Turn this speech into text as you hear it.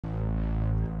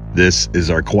This is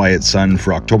our quiet sun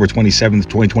for October 27th,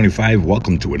 2025.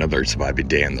 Welcome to another surviving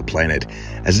day on the planet.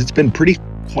 As it's been pretty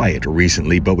quiet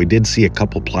recently, but we did see a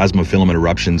couple plasma filament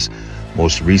eruptions,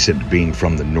 most recent being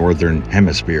from the northern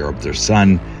hemisphere of the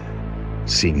sun.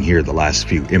 Seeing here the last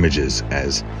few images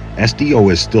as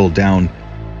SDO is still down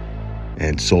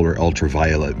and solar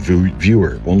ultraviolet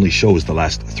viewer only shows the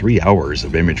last 3 hours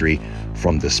of imagery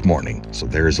from this morning. So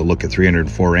there's a look at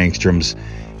 304 angstroms.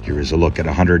 Here is a look at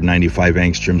 195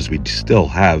 angstroms. We still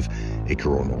have a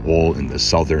coronal hole in the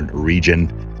southern region,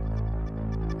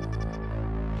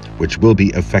 which will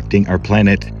be affecting our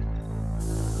planet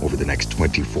over the next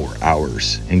 24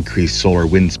 hours. Increased solar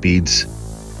wind speeds.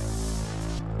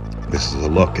 This is a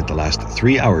look at the last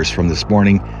 3 hours from this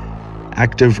morning.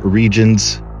 Active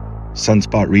regions,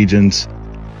 sunspot regions,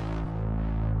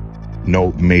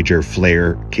 no major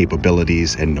flare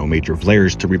capabilities and no major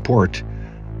flares to report.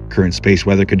 Current space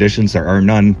weather conditions, there are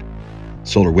none.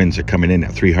 Solar winds are coming in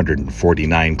at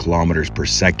 349 kilometers per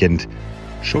second,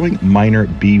 showing minor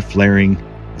B flaring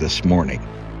this morning.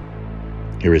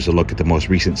 Here is a look at the most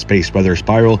recent space weather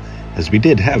spiral, as we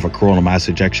did have a coronal mass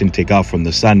ejection take off from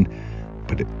the sun,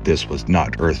 but this was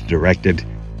not Earth directed.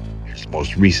 Here's the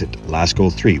most recent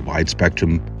LASCO 3 wide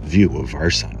spectrum view of our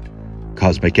sun.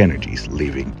 Cosmic energies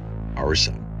leaving our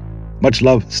sun. Much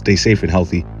love, stay safe and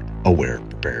healthy, aware,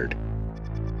 prepared.